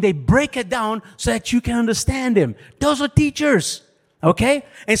and they break it down so that you can understand them. Those are teachers. Okay?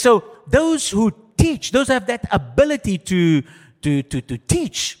 And so those who teach, those who have that ability to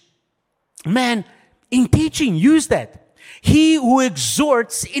teach, Man, in teaching, use that. He who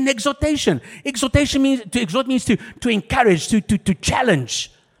exhorts in exhortation. Exhortation means, to exhort means to encourage, to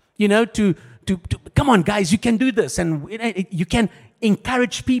challenge, to come on guys, you can do this. And you can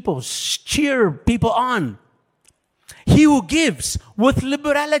encourage people, cheer people on. He who gives with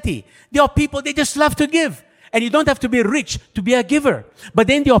liberality. There are people, they just love to give. And you don't have to be rich to be a giver. But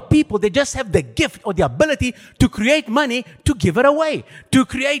then there are people, they just have the gift or the ability to create money to give it away. To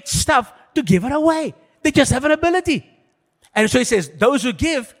create stuff to give it away. They just have an ability. And so he says, those who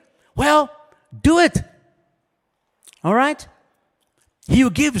give, well, do it. All right? He who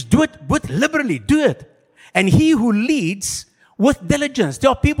gives, do it with liberally, do it. And he who leads with diligence. There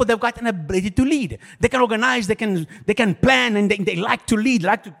are people that have got an ability to lead. They can organize, they can plan, and they like to lead,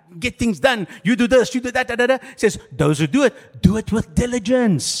 like to get things done. You do this, you do that, It says, those who do it with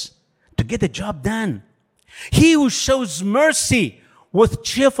diligence to get the job done. He who shows mercy with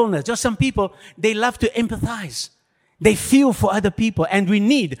cheerfulness. There are some people, they love to empathize. They feel for other people, and we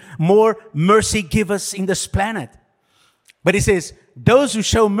need more mercy givers in this planet. But he says, those who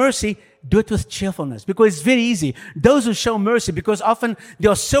show mercy, do it with cheerfulness, because it's very easy. Those who show mercy, because often they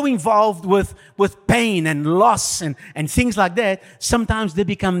are so involved with pain and loss and things like that, sometimes they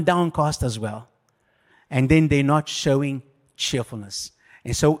become downcast as well. And then they're not showing cheerfulness.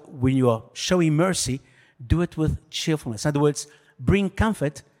 And so when you are showing mercy, do it with cheerfulness. In other words, bring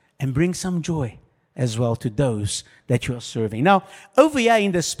comfort and bring some joy as well to those that you are serving. Now, over here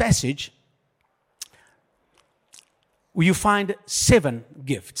in this passage, you find 7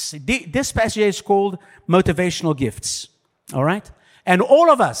 gifts. This passage is called motivational gifts. All right? And all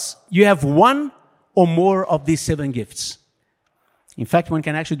of us, you have one or more of these 7 gifts. In fact, one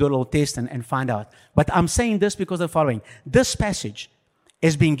can actually do a little test and find out. But I'm saying this because of the following. This passage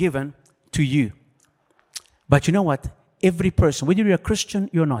is being given to you. But you know what? Every person, whether you're a Christian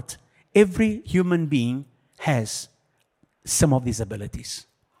or not, every human being has some of these abilities.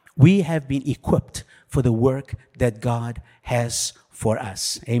 We have been equipped for the work that God has for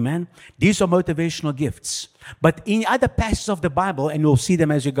us. Amen? These are motivational gifts. But in other passages of the Bible, and we'll see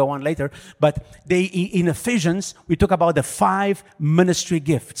them as we go on later, but in Ephesians, we talk about the 5 ministry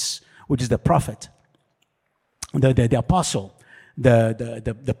gifts, which is the prophet, the apostle,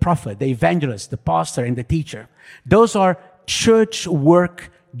 the prophet, the evangelist, the pastor, and the teacher. Those are church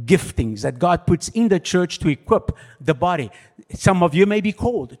work giftings that God puts in the church to equip the body. Some of you may be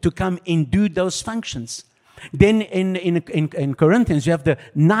called to come and do those functions. Then in Corinthians, you have the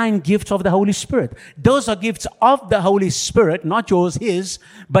 9 gifts of the Holy Spirit. Those are gifts of the Holy Spirit, not yours, His,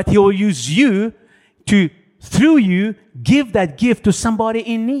 but He will use you to, through you, give that gift to somebody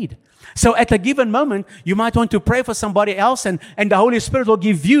in need. So at a given moment, you might want to pray for somebody else, and the Holy Spirit will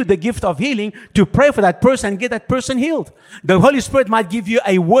give you the gift of healing to pray for that person and get that person healed. The Holy Spirit might give you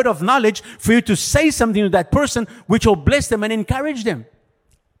a word of knowledge for you to say something to that person which will bless them and encourage them.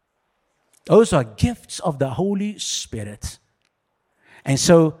 Those are gifts of the Holy Spirit. And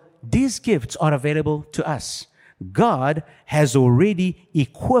so these gifts are available to us. God has already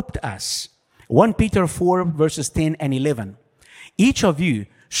equipped us. 1 Peter 4 verses 10 and 11. Each of you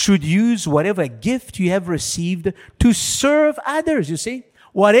should use whatever gift you have received to serve others, you see.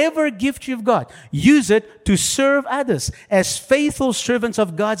 Whatever gift you've got, use it to serve others as faithful servants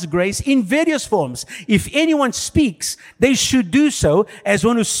of God's grace in various forms. If anyone speaks, they should do so as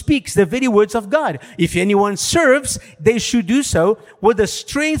one who speaks the very words of God. If anyone serves, they should do so with the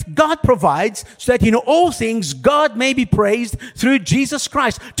strength God provides, so that in all things God may be praised through Jesus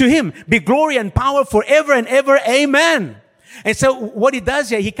Christ. To Him be glory and power forever and ever. Amen. And so what he does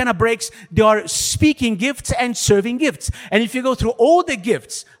here, he kind of breaks, there are speaking gifts and serving gifts. And if you go through all the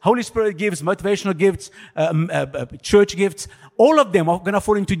gifts, Holy Spirit gifts, motivational gifts, church gifts, all of them are going to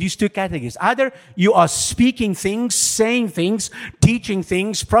fall into these 2 categories. Either you are speaking things, saying things, teaching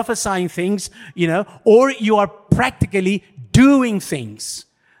things, prophesying things, or you are practically doing things.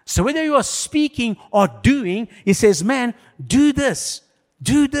 So whether you are speaking or doing, he says, man, do this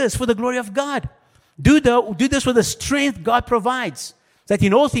for the glory of God. Do this with the strength God provides, that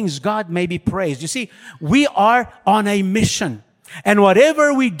in all things God may be praised. You see, we are on a mission. And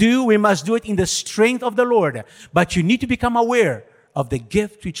whatever we do, we must do it in the strength of the Lord. But you need to become aware of the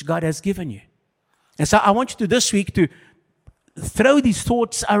gift which God has given you. And so I want you to this week to throw these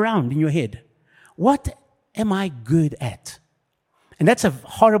thoughts around in your head. What am I good at? And that's a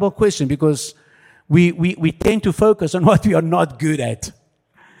horrible question, because we tend to focus on what we are not good at.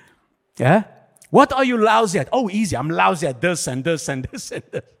 Yeah? What are you lousy at? Oh, easy. I'm lousy at this and this and this and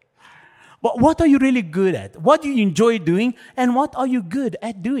this. But what are you really good at? What do you enjoy doing? And what are you good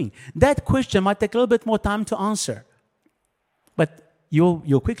at doing? That question might take a little bit more time to answer. But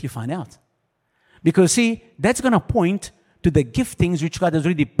you'll quickly find out. Because see, that's going to point to the giftings which God has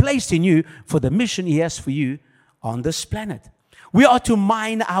already placed in you for the mission He has for you on this planet. We are to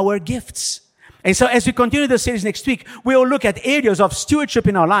mine our gifts. And so as we continue the series next week, we will look at areas of stewardship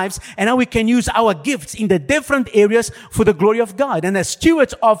in our lives and how we can use our gifts in the different areas for the glory of God. And as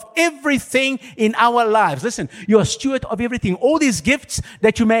stewards of everything in our lives, listen, you're a steward of everything. All these gifts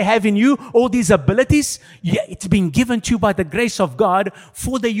that you may have in you, all these abilities, it's been given to you by the grace of God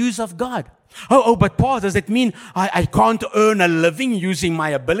for the use of God. Oh, but Paul, does that mean I can't earn a living using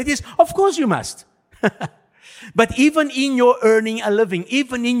my abilities? Of course you must. But even in your earning a living,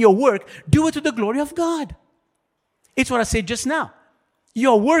 even in your work, do it to the glory of God. It's what I said just now.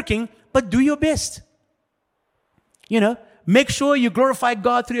 You're working, but do your best. Make sure you glorify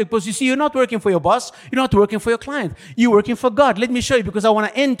God through it. Because you see, you're not working for your boss. You're not working for your client. You're working for God. Let me show you, because I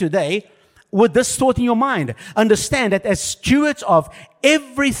want to end today with this thought in your mind. Understand that as stewards of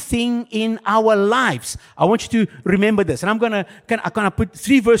everything in our lives, I want you to remember this. And I'm going to put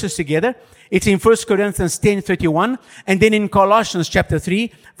 3 verses together. It's in 1 Corinthians 10:31, and then in Colossians chapter 3,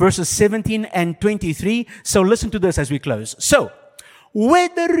 verses 17 and 23. So listen to this as we close. So,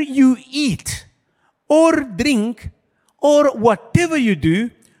 whether you eat or drink or whatever you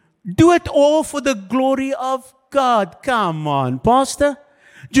do it all for the glory of God. Come on, Pastor.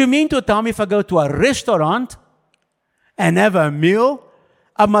 Do you mean to tell me if I go to a restaurant and have a meal,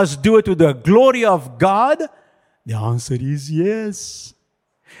 I must do it to the glory of God? The answer is yes.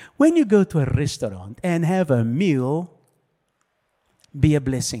 When you go to a restaurant and have a meal, be a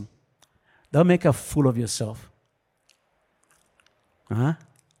blessing. Don't make a fool of yourself.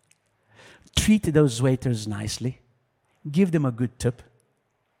 Treat those waiters nicely. Give them a good tip.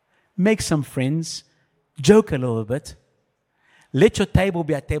 Make some friends. Joke a little bit. Let your table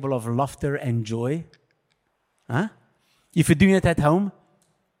be a table of laughter and joy. If you're doing it at home,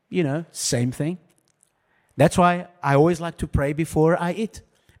 same thing. That's why I always like to pray before I eat.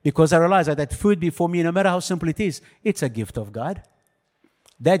 Because I realize that food before me, no matter how simple it is, it's a gift of God.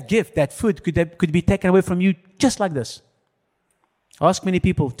 That gift, that food could be taken away from you just like this. Ask many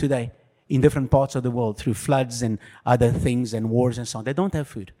people today in different parts of the world through floods and other things and wars and so on. They don't have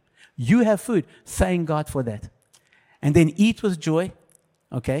food. You have food. Thank God for that. And then eat with joy,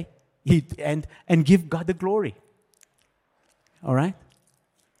 okay? Eat and give God the glory. All right?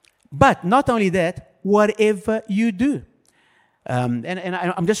 But not only that, whatever you do. And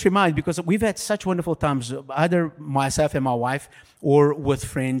I'm just reminded, because we've had such wonderful times, either myself and my wife or with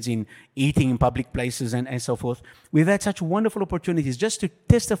friends in eating in public places and so forth. We've had such wonderful opportunities just to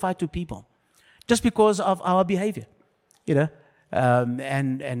testify to people, just because of our behavior,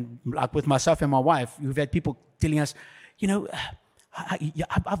 and like with myself and my wife, we've had people telling us,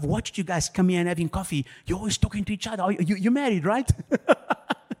 I've watched you guys come here and having coffee. You're always talking to each other. You're married, right?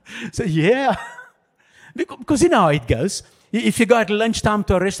 So, yeah. Because you know how it goes. If you go at lunchtime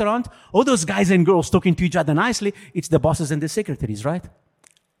to a restaurant, all those guys and girls talking to each other nicely, it's the bosses and the secretaries, right?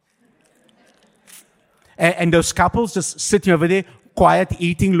 And those couples just sitting over there, quiet,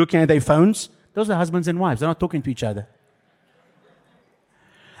 eating, looking at their phones. Those are husbands and wives. They're not talking to each other.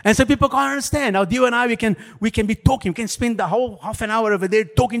 And so people can't understand how you and I, we can be talking. We can spend the whole half an hour over there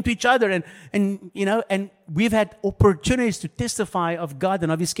talking to each other. And we've had opportunities to testify of God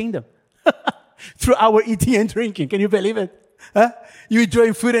and of His kingdom through our eating and drinking. Can you believe it? You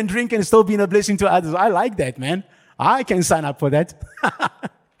enjoying food and drink and still being a blessing to others. I like that, man. I can sign up for that.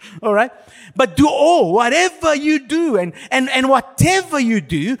 All right? But do all, whatever you do, and whatever you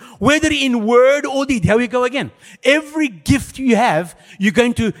do, whether in word or deed. Here we go again. Every gift you have, you're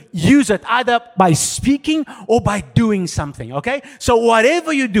going to use it either by speaking or by doing something, okay? So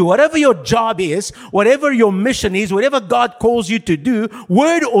whatever you do, whatever your job is, whatever your mission is, whatever God calls you to do,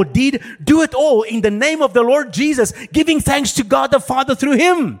 word or deed, do it all in the name of the Lord Jesus, giving thanks to God the Father through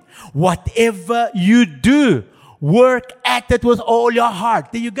Him. Whatever you do, work at it with all your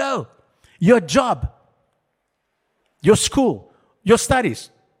heart. There you go. Your job, your school, your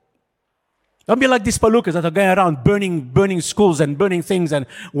studies. Don't be like these palookas that are going around burning schools and burning things and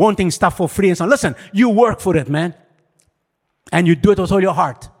wanting stuff for free and so on. Listen, you work for it, man. And you do it with all your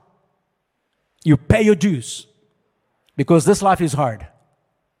heart. You pay your dues. Because this life is hard.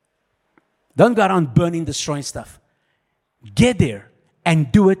 Don't go around burning, destroying stuff. Get there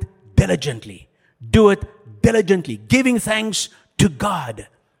and do it diligently. Do it diligently, giving thanks to God.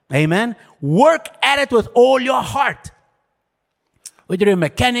 Amen. Work at it with all your heart. Whether you're a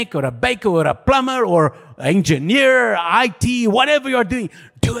mechanic or a baker or a plumber or an engineer, IT, whatever you're doing,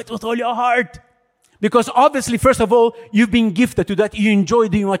 do it with all your heart. Because obviously, first of all, you've been gifted to that. You enjoy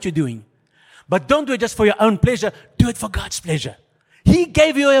doing what you're doing. But don't do it just for your own pleasure. Do it for God's pleasure. He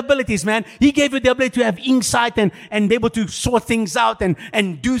gave you abilities, man. He gave you the ability to have insight and be able to sort things out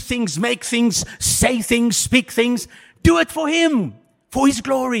and do things, make things, say things, speak things. Do it for Him, for His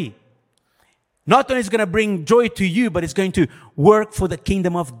glory. Not only is it going to bring joy to you, but it's going to work for the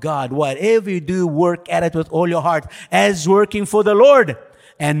kingdom of God. Whatever you do, work at it with all your heart as working for the Lord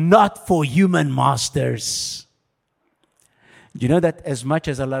and not for human masters. Do you know that as much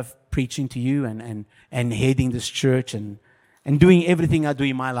as I love preaching to you and heading this church and doing everything I do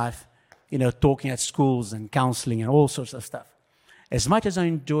in my life, talking at schools and counseling and all sorts of stuff, as much as I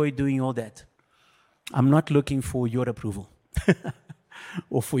enjoy doing all that, I'm not looking for your approval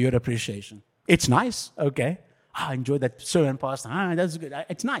or for your appreciation. It's nice, okay. I enjoy that sermon, Pastor. That's good.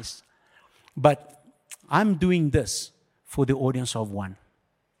 It's nice. But I'm doing this for the audience of one.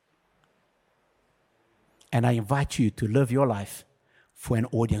 And I invite you to live your life for an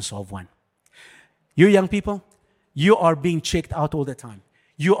audience of one. You young people, you are being checked out all the time.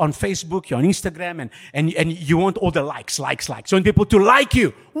 You're on Facebook, you're on Instagram, and you want all the likes. You want people to like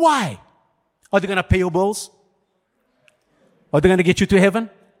you. Why? Are they going to pay your bills? Are they going to get you to heaven?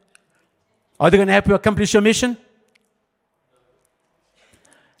 Are they going to help you accomplish your mission?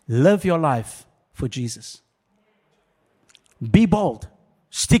 Live your life for Jesus. Be bold.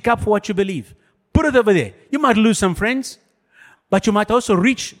 Stick up for what you believe. Put it over there. You might lose some friends, but you might also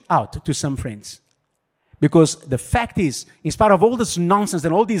reach out to some friends. Because the fact is, in spite of all this nonsense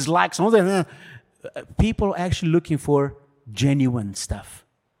and all these likes, and all that, people are actually looking for genuine stuff.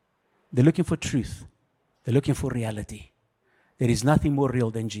 They're looking for truth. They're looking for reality. There is nothing more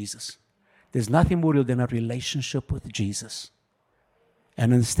real than Jesus. There's nothing more real than a relationship with Jesus.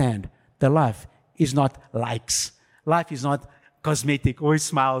 And understand, the life is not likes. Life is not cosmetic or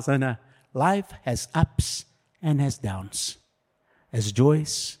smiles. No. Life has ups and has downs, has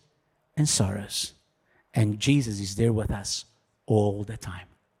joys and sorrows. And Jesus is there with us all the time.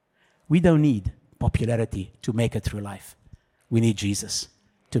 We don't need popularity to make it through life. We need Jesus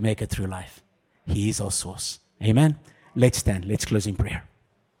to make it through life. He is our source. Amen? Let's stand. Let's close in prayer.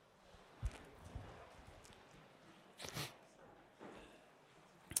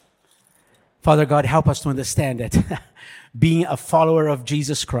 Father God, help us to understand that being a follower of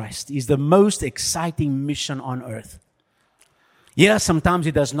Jesus Christ is the most exciting mission on earth. Yeah, sometimes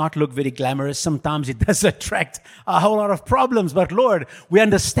it does not look very glamorous. Sometimes it does attract a whole lot of problems. But Lord, we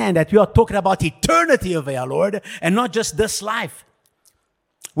understand that we are talking about eternity over here, Lord, and not just this life.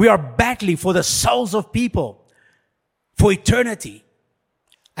 We are battling for the souls of people, for eternity.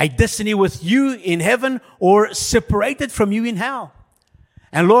 A destiny with you in heaven or separated from you in hell.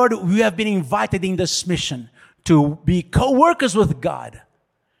 And Lord, we have been invited in this mission to be co-workers with God,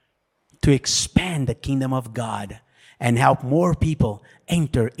 to expand the kingdom of God and help more people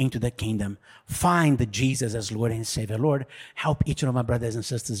enter into the kingdom. Find the Jesus as Lord and Savior. Lord, help each one of my brothers and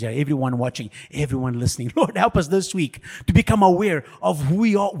sisters here, everyone watching, everyone listening. Lord, help us this week to become aware of who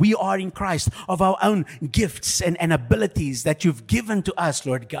we are in Christ, of our own gifts and abilities that you've given to us,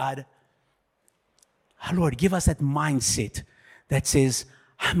 Lord God. Lord, give us that mindset that says,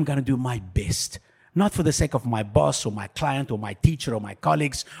 I'm going to do my best. Not for the sake of my boss or my client or my teacher or my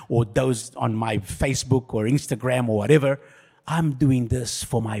colleagues or those on my Facebook or Instagram or whatever. I'm doing this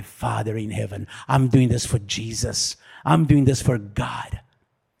for my Father in heaven. I'm doing this for Jesus. I'm doing this for God.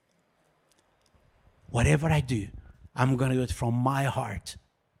 Whatever I do, I'm going to do it from my heart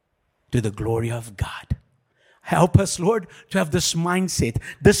to the glory of God. Help us, Lord, to have this mindset,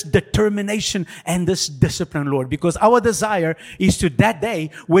 this determination, and this discipline, Lord, because our desire is to that day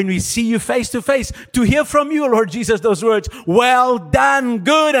when we see you face to face, to hear from you, Lord Jesus, those words, well done,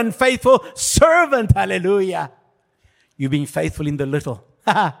 good and faithful servant. Hallelujah. You've been faithful in the little.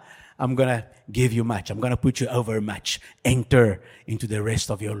 I'm going to give you much. I'm going to put you over much. Enter into the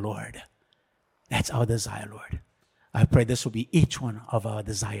rest of your Lord. That's our desire, Lord. I pray this will be each one of our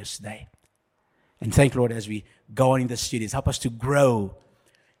desires today. And thank Lord as we go on in the studies, help us to grow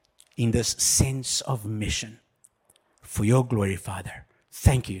in this sense of mission for your glory, Father.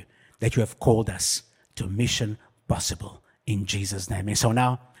 Thank you that you have called us to mission possible in Jesus' name. And so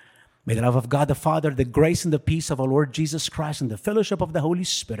now, may the love of God the Father, the grace and the peace of our Lord Jesus Christ, and the fellowship of the Holy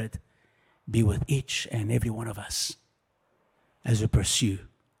Spirit be with each and every one of us as we pursue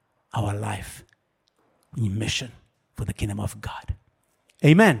our life in mission for the kingdom of God.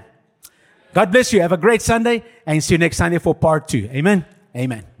 Amen. God bless you. Have a great Sunday and see you next Sunday for part 2. Amen.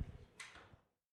 Amen.